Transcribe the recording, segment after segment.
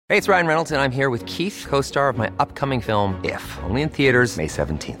Hey, it's Ryan Reynolds, and I'm here with Keith, co-star of my upcoming film, If, only in theaters May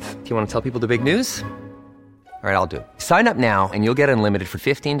 17th. Do you want to tell people the big news? All right, I'll do it. Sign up now and you'll get unlimited for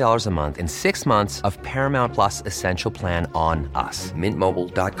 $15 a month and 6 months of Paramount Plus Essential Plan on us.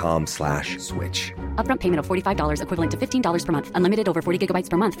 MintMobile.com/switch. Upfront payment of $45 equivalent to $15 per month. Unlimited over 40 gigabytes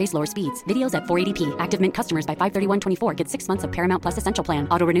per month. Face lower speeds. Videos at 480p. Active Mint customers by 531.24 get 6 months of Paramount Plus Essential Plan.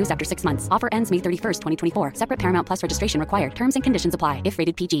 Auto renews after 6 months. Offer ends May 31st, 2024. Separate Paramount Plus registration required. Terms and conditions apply if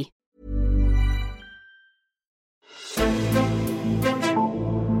rated PG.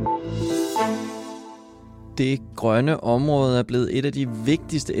 Det grønne område er blevet et af de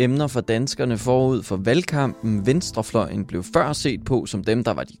vigtigste emner for danskerne forud for valgkampen. Venstrefløjen blev før set på som dem,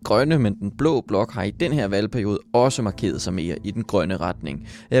 der var de grønne, men den blå blok har i den her valgperiode også markeret sig mere i den grønne retning.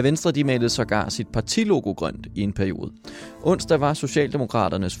 Ja, Venstre de malede sågar sit partilogo grønt i en periode. Onsdag var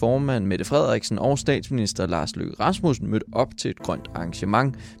Socialdemokraternes formand Mette Frederiksen og statsminister Lars Løkke Rasmussen mødt op til et grønt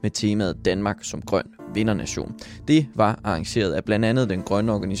arrangement med temaet Danmark som grøn vindernation. Det var arrangeret af blandt andet den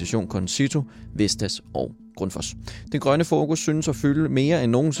grønne organisation Concito, Vestas og Grundfos. Den grønne fokus synes at fylde mere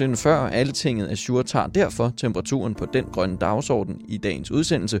end nogensinde før. Altinget Azure tager derfor temperaturen på den grønne dagsorden i dagens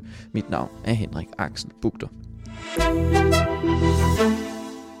udsendelse. Mit navn er Henrik Axel Bugter.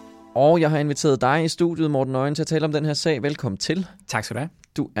 Og jeg har inviteret dig i studiet, Morten Øjen, til at tale om den her sag. Velkommen til. Tak skal du have.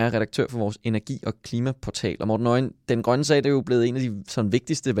 Du er redaktør for vores energi- og klimaportal. Og Morten Øjen, den grønne sag det er jo blevet en af de sådan,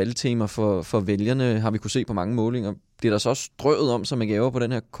 vigtigste valgtemaer for vælgerne, har vi kunne se på mange målinger. Bliver der så også strøget om som gaver på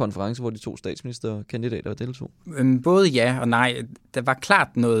den her konference, hvor de to statsministerkandidater deltog? Både ja og nej. Der var klart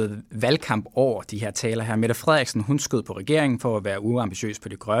noget valgkamp over de her taler her. Mette Frederiksen, hun skød på regeringen for at være uambitiøs på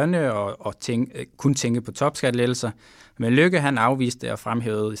det grønne og kun tænke på topskattelettelser. Men Løkke, han afviste og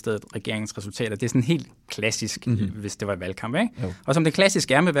fremhævede i stedet regeringens resultater. Det er sådan helt klassisk, hvis det var valgkamp, ikke? Jo. Og som det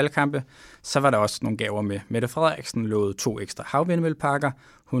klassisk er med valgkampe, så var der også nogle gaver med. Mette Frederiksen lovede 2 ekstra havvindmølleparker.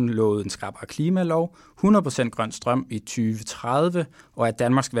 Hun lovede en skrappere klimalov, 100% grøn strøm i 2030, og at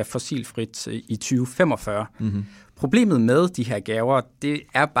Danmark skal være fossilfrit i 2045. Mm-hmm. Problemet med de her gaver, det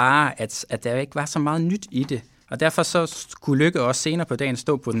er bare, at der ikke var så meget nyt i det. Og derfor så skulle Løkke også senere på dagen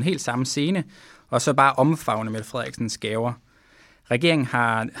stå på den helt samme scene, og så bare omfavne Mette Frederiksens gaver. Regeringen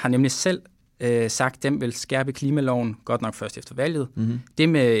har nemlig selv sagt, at dem vil skærpe klimaloven godt nok først efter valget. Mm-hmm. Det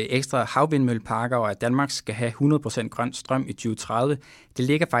med ekstra havvindmølleparker og at Danmark skal have 100% grøn strøm i 2030, det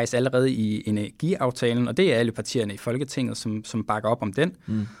ligger faktisk allerede i energiaftalen, og det er alle partierne i Folketinget, som bakker op om den.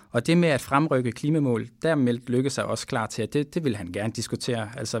 Mm. Og det med at fremrykke klimamål, der meldte Løkke sig også klar til, at det vil han gerne diskutere.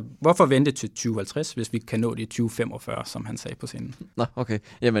 Altså, hvorfor vente til 2050, hvis vi kan nå det i 2045, som han sagde på scenen? Nå, okay.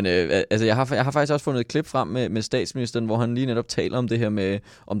 Jamen, altså, jeg har faktisk også fundet et klip frem med statsministeren, hvor han lige netop taler om det her med,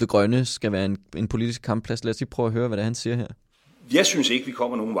 om det grønne skal være en politisk kampplads. Lad os lige prøve at høre, hvad det er, han siger her. Jeg synes ikke, vi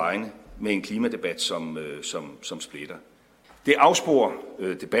kommer nogen vegne med en klimadebat, som splitter. Det afsporer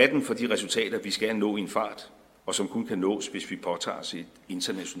debatten for de resultater, vi skal nå i en fart, og som kun kan nås, hvis vi påtager os et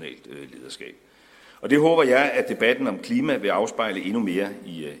internationalt lederskab. Og det håber jeg, at debatten om klima vil afspejle endnu mere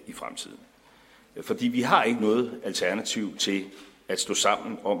i fremtiden. Fordi vi har ikke noget alternativ til at stå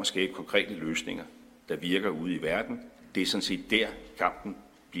sammen om at skabe konkrete løsninger, der virker ude i verden. Det er sådan set der, kampen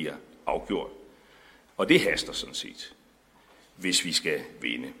bliver afgjort. Og det haster sådan set, hvis vi skal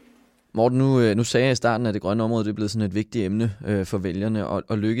vinde. Morten, nu sagde jeg i starten, at det grønne område det er blevet sådan et vigtigt emne for vælgerne,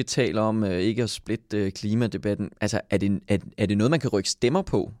 og Løkke taler om ikke at splitte klimadebatten. Altså, er det noget, man kan rykke stemmer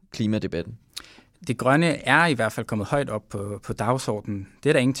på, klimadebatten? Det grønne er i hvert fald kommet højt op på dagsordenen. Det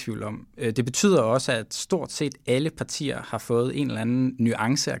er der ingen tvivl om. Det betyder også, at stort set alle partier har fået en eller anden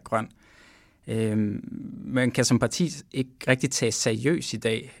nuance af grøn. Man kan som parti ikke rigtig tage seriøs i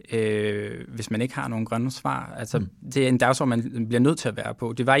dag, hvis man ikke har nogen grønne svar. Altså, det er en dagsorden, man bliver nødt til at være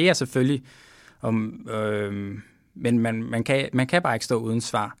på. Det varierer selvfølgelig, men man kan bare ikke stå uden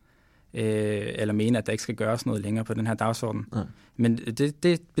svar, eller mene, at der ikke skal gøres noget længere på den her dagsorden. Ja. Men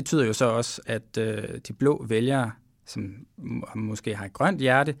det betyder jo så også, at de blå vælgere, som måske har et grønt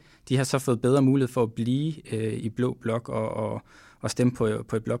hjerte, de har så fået bedre mulighed for at blive i blå blok og stemme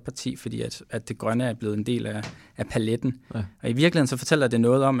på et blåt parti, fordi at det grønne er blevet en del af paletten. Ja. Og i virkeligheden så fortæller det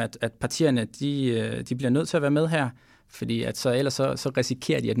noget om, at partierne de bliver nødt til at være med her, fordi at ellers så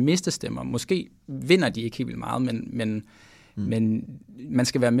risikerer de at miste stemmer. Måske vinder de ikke helt vildt meget, men man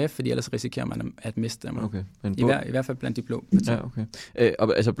skal være med, fordi ellers risikerer man at miste dem. Okay. I hvert fald blandt de blå partier. Ja, okay.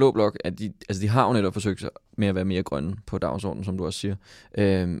 Og altså blå blok, de har jo netop forsøgt sig med at være mere grønne på dagsordenen, som du også siger.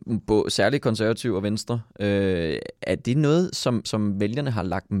 Særligt konservativ og venstre. Er det noget, som vælgerne har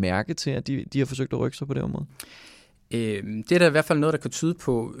lagt mærke til, at de har forsøgt at rykke sig på det område? Det er der i hvert fald noget, der kan tyde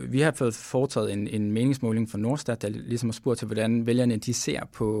på. Vi har fået foretaget en meningsmåling fra Norstat, der ligesom har spurgt til, hvordan vælgerne de ser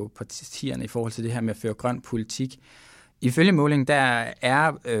på partierne i forhold til det her med at føre grøn politik. Ifølge målingen, der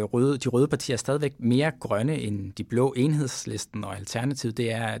er de røde partier stadigvæk mere grønne end de blå. Enhedslisten og Alternativet,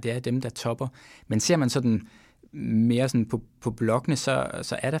 det er dem, der topper. Men ser man sådan mere sådan på blokkene,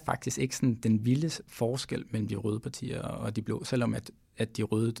 så er der faktisk ikke sådan den vilde forskel mellem de røde partier og de blå, selvom at de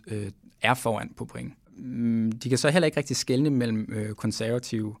røde er foran på point. De kan så heller ikke rigtig skelne mellem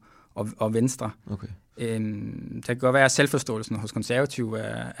konservative og venstre. Okay. Der kan godt være, at selvforståelsen hos konservative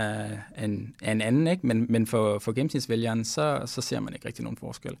er en anden, ikke? Men for gennemsnitsvælgeren, så ser man ikke rigtig nogen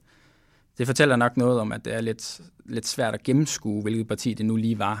forskel. Det fortæller nok noget om, at det er lidt svært at gennemskue, hvilket parti det nu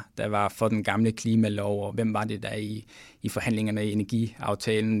lige var, der var for den gamle klimalov, og hvem var det, der i forhandlingerne i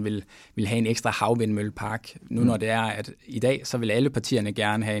energiaftalen vil have en ekstra havvindmøllepark. Nu når det er, at i dag, så vil alle partierne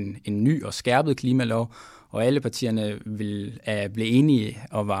gerne have en ny og skærpet klimalov, og alle partierne vil blive enige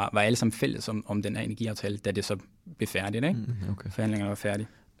og var alle sammen fælles om den her energiaftale, da det så blev færdigt, ikke? Okay. Forhandlingerne var færdige.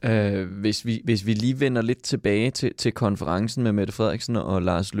 Hvis vi lige vender lidt tilbage til konferencen med Mette Frederiksen og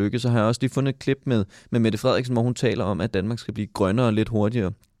Lars Løkke, så har jeg også lige fundet et klip med Mette Frederiksen, hvor hun taler om, at Danmark skal blive grønnere og lidt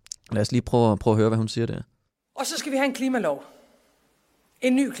hurtigere. Lad os lige prøve at høre, hvad hun siger der. Og så skal vi have en klimalov.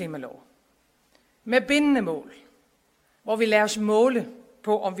 En ny klimalov. Med bindende mål. Hvor vi lader os måle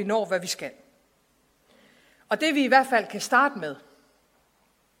på, om vi når, hvad vi skal. Og det vi i hvert fald kan starte med,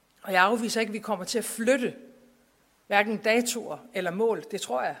 og jeg afviser ikke, at vi kommer til at flytte hverken datoer eller mål, det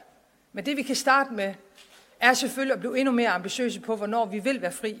tror jeg. Men det vi kan starte med, er selvfølgelig at blive endnu mere ambitiøse på, hvornår vi vil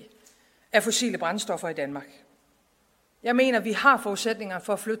være fri af fossile brændstoffer i Danmark. Jeg mener, vi har forudsætninger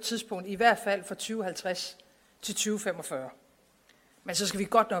for at flytte tidspunkt, i hvert fald fra 2050 til 2045. Men så skal vi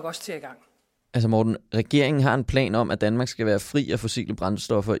godt nok også til i gang. Altså Morten, regeringen har en plan om, at Danmark skal være fri af fossile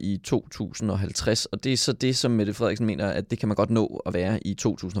brændstoffer i 2050, og det er så det, som Mette Frederiksen mener, at det kan man godt nå at være i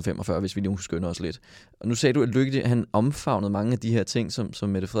 2045, hvis vi nu skynder os lidt. Og nu sagde du, at Løkke, han omfavnede mange af de her ting, som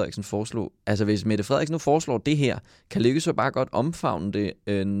Mette Frederiksen foreslog. Altså hvis Mette Frederiksen nu foreslår det her, kan Løkke så bare godt omfavne det,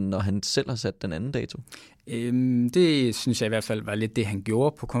 når han selv har sat den anden dato? Det synes jeg i hvert fald var lidt det, han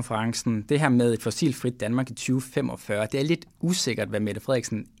gjorde på konferencen. Det her med et fossilfrit Danmark i 2045, det er lidt usikkert, hvad Mette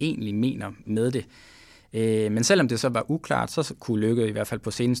Frederiksen egentlig mener med det. Men selvom det så var uklart, så kunne Løkke i hvert fald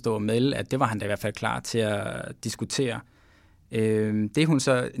på scenen stå og melde, at det var han da i hvert fald klar til at diskutere. Det hun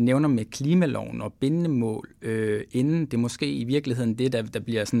så nævner med klimaloven og bindende mål, inden det måske i virkeligheden det, der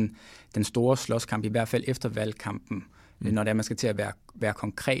bliver sådan den store slåskamp, i hvert fald efter valgkampen, når det er, man skal til at være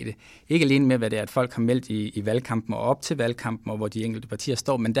konkrete. Ikke alene med, hvad det er, at folk har meldt i valgkampen og op til valgkampen, og hvor de enkelte partier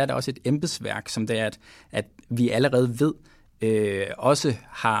står, men der er der også et embedsværk, som det er, at vi allerede ved, også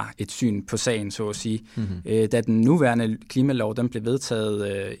har et syn på sagen, så at sige. Mm-hmm. Da den nuværende klimalov den blev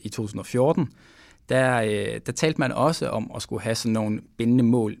vedtaget i 2014, der talte man også om at skulle have sådan nogle bindende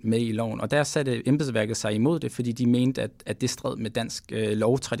mål med i loven, og der satte embedsværket sig imod det, fordi de mente, at det stred med dansk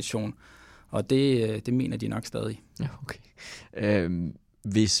lovtradition, og det mener de nok stadig. Ja, okay.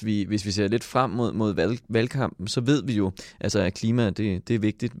 Hvis vi ser lidt frem mod valgkampen, så ved vi jo, altså, at klima det er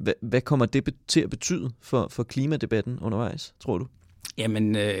vigtigt. Hvad kommer det til at betyde for klimadebatten undervejs, tror du?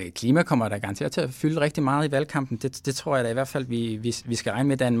 Jamen, klima kommer der garanteret til at fylde rigtig meget i valgkampen. Det tror jeg da i hvert fald, vi skal regne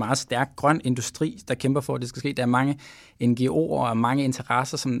med. Der er en meget stærk grøn industri, der kæmper for, at det skal ske. Der er mange NGO'er og mange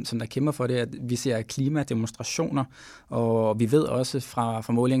interesser, som der kæmper for det. At vi ser klimademonstrationer, og vi ved også fra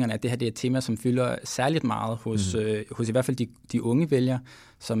målingerne, at det her det er et tema, som fylder særligt meget hos i hvert fald de unge vælgere,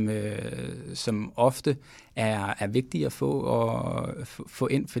 som ofte er vigtige at få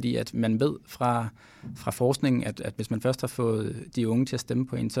ind, fordi at man ved fra forskningen, at hvis man først har fået de unge til at stemme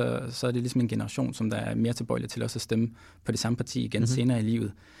på en, så er det ligesom en generation, som der er mere tilbøjelig til også at stemme på det samme parti igen senere i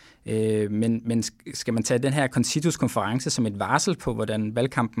livet. Men skal man tage den her Concitus-konference som et varsel på, hvordan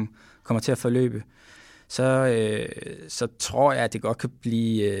valgkampen kommer til at forløbe, så tror jeg, at det godt kan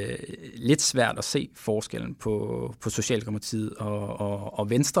blive lidt svært at se forskellen på Socialdemokratiet og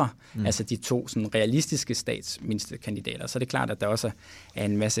Venstre, altså de to sådan realistiske statsministerkandidater. Så er det klart, at der også er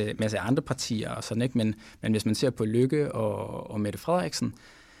en masse andre partier og sådan, ikke? Men hvis man ser på Løkke og Mette Frederiksen,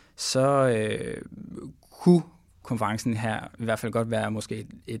 så kunne konferencen her i hvert fald godt være måske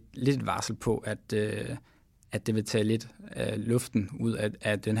et lidt varsel på, at det vil tage lidt luften ud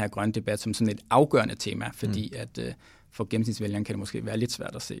af den her grønne debat som sådan et afgørende tema, fordi at for gennemsnitsvælgeren kan det måske være lidt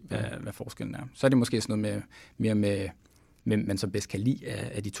svært at se, hvad forskellen er. Så er det måske sådan noget mere med man så bedst kan lide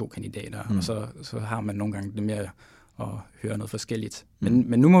af de to kandidater, og så har man nogle gange det med at høre noget forskelligt.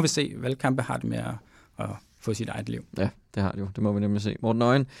 Men nu må vi se, valgkampe har det med at få sit eget liv. Ja, det har det jo. Det må vi nemlig se. Morten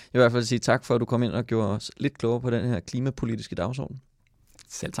Øjen, jeg vil i hvert fald sige tak for, at du kom ind og gjorde os lidt klogere på den her klimapolitiske dagsorden.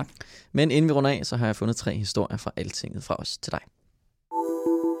 Selv tak. Men inden vi runder af, så har jeg fundet 3 historier fra Altinget fra os til dig.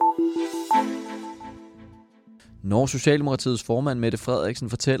 Når Socialdemokratiets formand Mette Frederiksen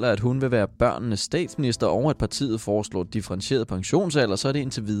fortæller, at hun vil være børnenes statsminister, og at partiet foreslår differentieret pensionsalder, så er det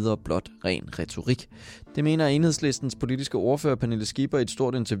indtil videre blot ren retorik. Det mener Enhedslistens politiske ordfører Pernille Skipper i et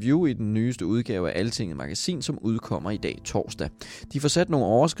stort interview i den nyeste udgave af Altinget Magasin, som udkommer i dag torsdag. De får sat nogle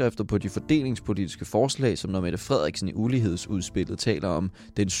overskrifter på de fordelingspolitiske forslag, som når Mette Frederiksen i ulighedsudspillet taler om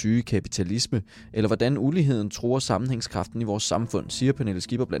den syge kapitalisme, eller hvordan uligheden truer sammenhængskraften i vores samfund, siger Pernille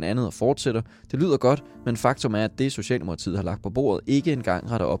Skipper blandt andet og fortsætter. Det lyder godt, men faktum er, at det Socialdemokratiet har lagt på bordet ikke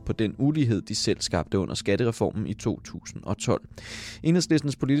engang retter op på den ulighed, de selv skabte under skattereformen i 2012.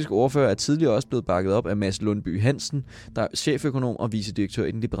 Enhedslistens politiske ordfører er tidligere også blevet bakket op af Mads Lundby Hansen, der er cheføkonom og vicedirektør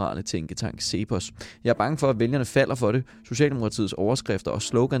i den liberale tænketank Cepos. Jeg er bange for, at vælgerne falder for det. Socialdemokratiets overskrifter og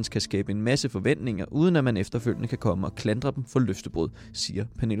slogans kan skabe en masse forventninger, uden at man efterfølgende kan komme og klandre dem for løftebrud, siger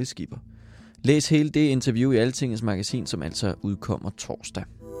Pernille Skipper. Læs hele det interview i Altingets Magasin, som altså udkommer torsdag.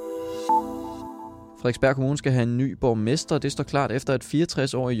 Frederiksberg Kommune skal have en ny borgmester. Det står klart efter, at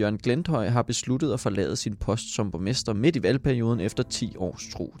 64-årige Jørgen Glenthøj har besluttet at forlade sin post som borgmester midt i valgperioden efter 10 års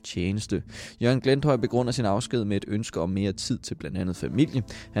tro tjeneste. Jørgen Glenthøj begrunder sin afsked med et ønske om mere tid til blandt andet familie.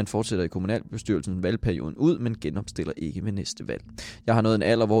 Han fortsætter i kommunalbestyrelsen valgperioden ud, men genopstiller ikke ved næste valg. Jeg har nået en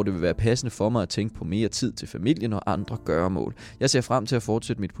alder, hvor det vil være passende for mig at tænke på mere tid til familien og andre gøremål. Jeg ser frem til at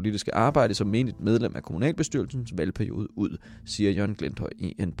fortsætte mit politiske arbejde som menigt medlem af kommunalbestyrelsens valgperiode ud, siger Jørgen Glenthøj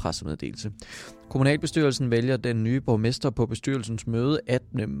i en pressemeddelelse. Kommunalbestyrelsen vælger den nye borgmester på bestyrelsens møde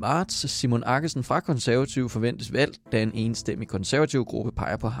 18. marts. Simon Akkesen fra Konservativ forventes valgt, da en enstemmig konservativ gruppe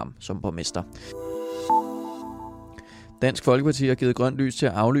peger på ham som borgmester. Dansk Folkeparti har givet grønt lys til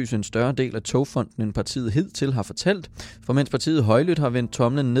at aflyse en større del af togfonden, end partiet hidtil har fortalt. For mens partiet højlydt har vendt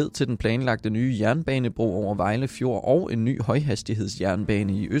tomlen ned til den planlagte nye jernbanebro over Vejle Fjord og en ny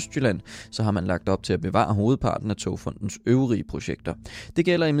højhastighedsjernbane i Østjylland, så har man lagt op til at bevare hovedparten af togfondens øvrige projekter. Det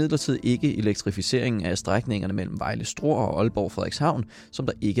gælder imidlertid ikke elektrificeringen af strækningerne mellem Vejle Struer og Aalborg Frederikshavn, som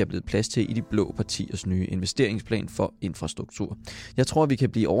der ikke er blevet plads til i de blå partiers nye investeringsplan for infrastruktur. Jeg tror, vi kan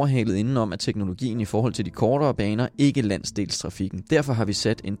blive overhalet indenom, at teknologien i forhold til de kortere baner ikke landsdelstrafikken. Derfor har vi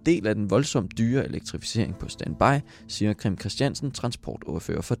sat en del af den voldsomt dyre elektrificering på standby, siger Krim Christiansen,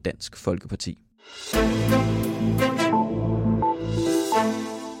 transportordfører for Dansk Folkeparti.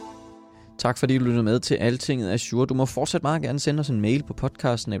 Tak fordi du lyttede med til Altinget Azure. Du må fortsat meget gerne sende os en mail på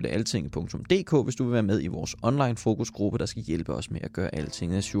podcasten@altinget.dk, hvis du vil være med i vores online fokusgruppe, der skal hjælpe os med at gøre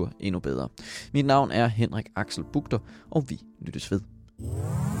Altinget Azure endnu bedre. Mit navn er Henrik Axel Bugter, og vi lyttes ved.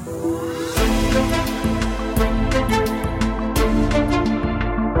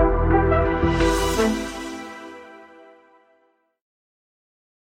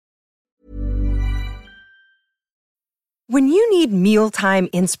 When you need mealtime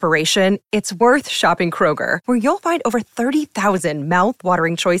inspiration, it's worth shopping Kroger, where you'll find over 30,000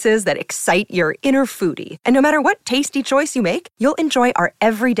 mouth-watering choices that excite your inner foodie. And no matter what tasty choice you make, you'll enjoy our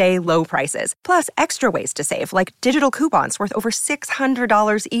everyday low prices, plus extra ways to save, like digital coupons worth over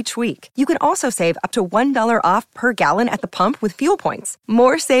 $600 each week. You can also save up to $1 off per gallon at the pump with fuel points.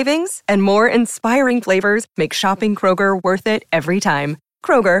 More savings and more inspiring flavors make shopping Kroger worth it every time.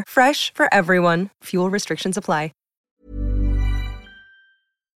 Kroger, fresh for everyone. Fuel restrictions apply.